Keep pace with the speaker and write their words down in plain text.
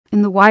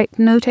In the Whyte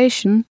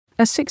notation,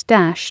 a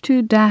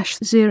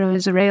 6-2-0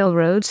 is a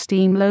railroad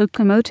steam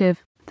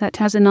locomotive that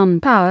has an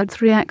unpowered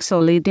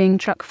 3-axle leading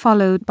truck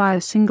followed by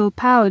a single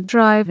powered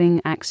driving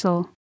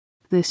axle.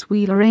 This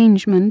wheel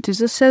arrangement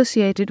is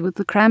associated with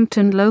the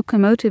Crampton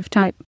locomotive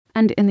type,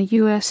 and in the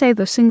USA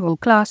the single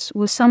class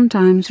was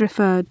sometimes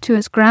referred to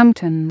as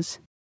Cramptons.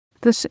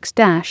 The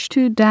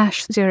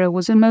 6-2-0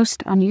 was a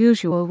most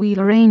unusual wheel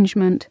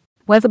arrangement,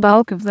 where the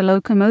bulk of the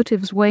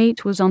locomotive's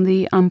weight was on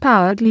the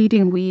unpowered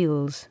leading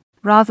wheels,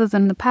 rather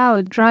than the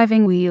powered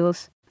driving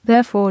wheels,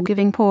 therefore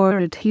giving poor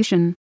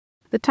adhesion.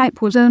 The type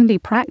was only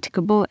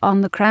practicable on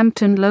the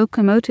Crampton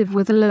locomotive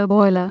with a low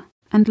boiler,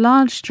 and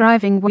large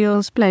driving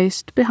wheels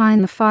placed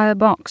behind the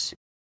firebox.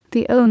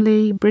 The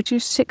only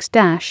British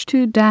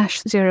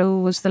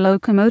 6-2-0 was the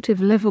locomotive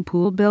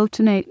Liverpool, built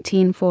in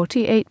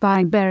 1848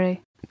 by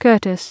Berry,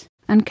 Curtis,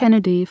 and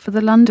Kennedy for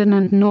the London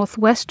and North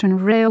Western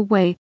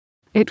Railway.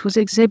 It was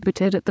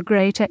exhibited at the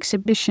Great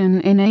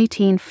Exhibition in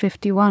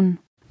 1851,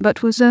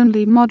 but was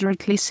only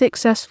moderately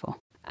successful,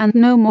 and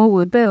no more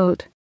were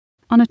built.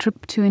 On a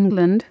trip to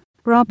England,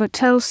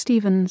 Robert L.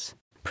 Stevens,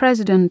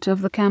 president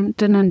of the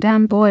Crampton and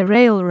Amboy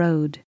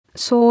Railroad,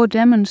 saw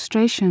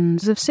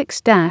demonstrations of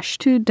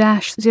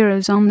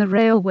 6-2-0s on the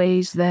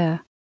railways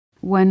there.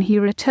 When he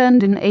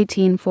returned in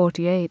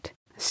 1848,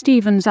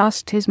 Stevens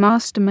asked his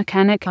master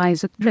mechanic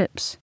Isaac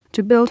Drips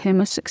to build him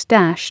a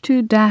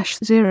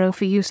 6-2-0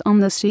 for use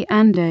on the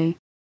C&A.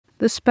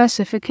 The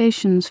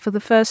specifications for the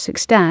first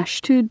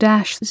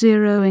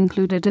 6-2-0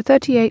 included a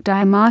 38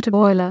 diameter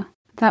boiler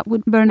that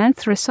would burn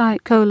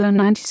anthracite coal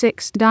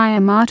 96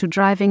 diameter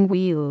driving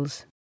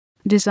wheels.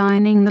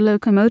 Designing the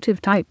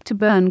locomotive type to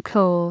burn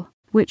coal,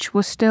 which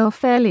was still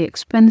fairly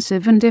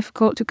expensive and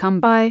difficult to come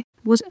by,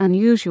 was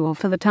unusual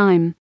for the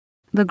time.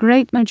 The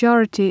great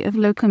majority of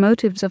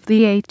locomotives of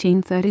the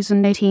 1830s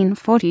and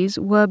 1840s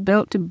were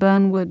built to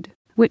burn wood,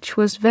 which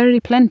was very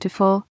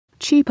plentiful,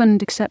 cheap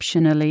and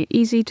exceptionally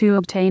easy to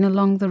obtain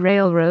along the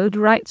railroad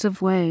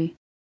rights-of-way.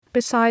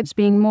 Besides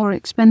being more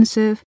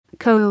expensive,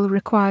 coal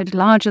required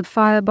larger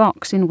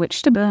firebox in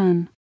which to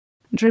burn.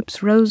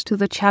 Drips rose to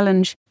the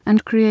challenge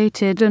and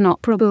created an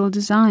operable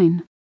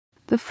design.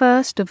 The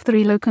first of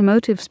 3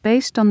 locomotives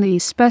based on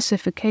these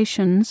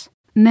specifications,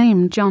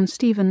 named John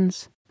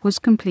Stevens, was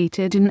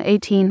completed in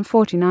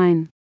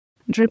 1849.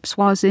 Drips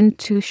wasn't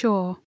too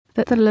sure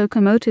that the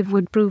locomotive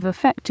would prove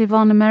effective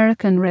on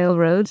American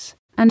railroads,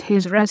 and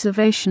his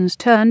reservations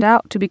turned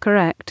out to be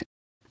correct.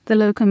 The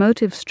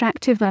locomotive's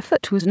tractive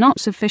effort was not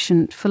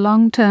sufficient for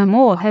long-term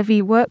or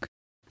heavy work.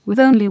 With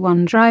only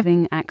 1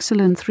 driving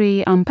axle and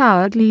 3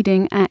 unpowered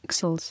leading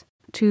axles,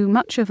 too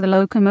much of the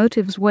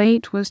locomotive's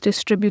weight was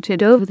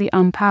distributed over the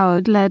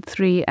unpowered lead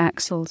 3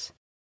 axles.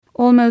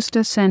 Almost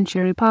a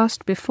century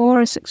passed before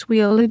a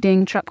 6-wheel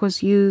leading truck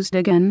was used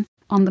again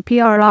on the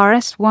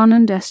PRRS 1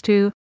 and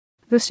S2.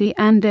 The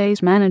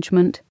C&A's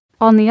management,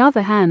 on the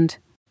other hand,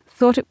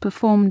 thought it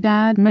performed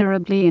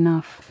admirably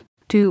enough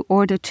to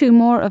order 2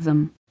 more of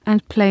them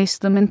and place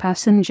them in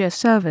passenger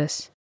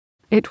service.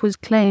 It was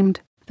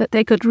claimed that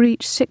they could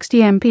reach 60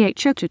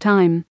 mph at a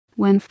time,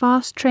 when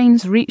fast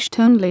trains reached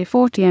only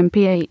 40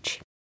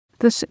 mph.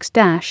 The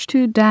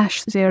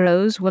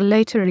 6-2-0s were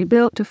later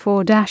rebuilt to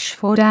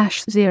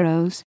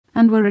 4-4-0s,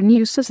 and were in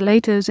use as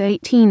late as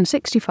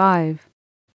 1865.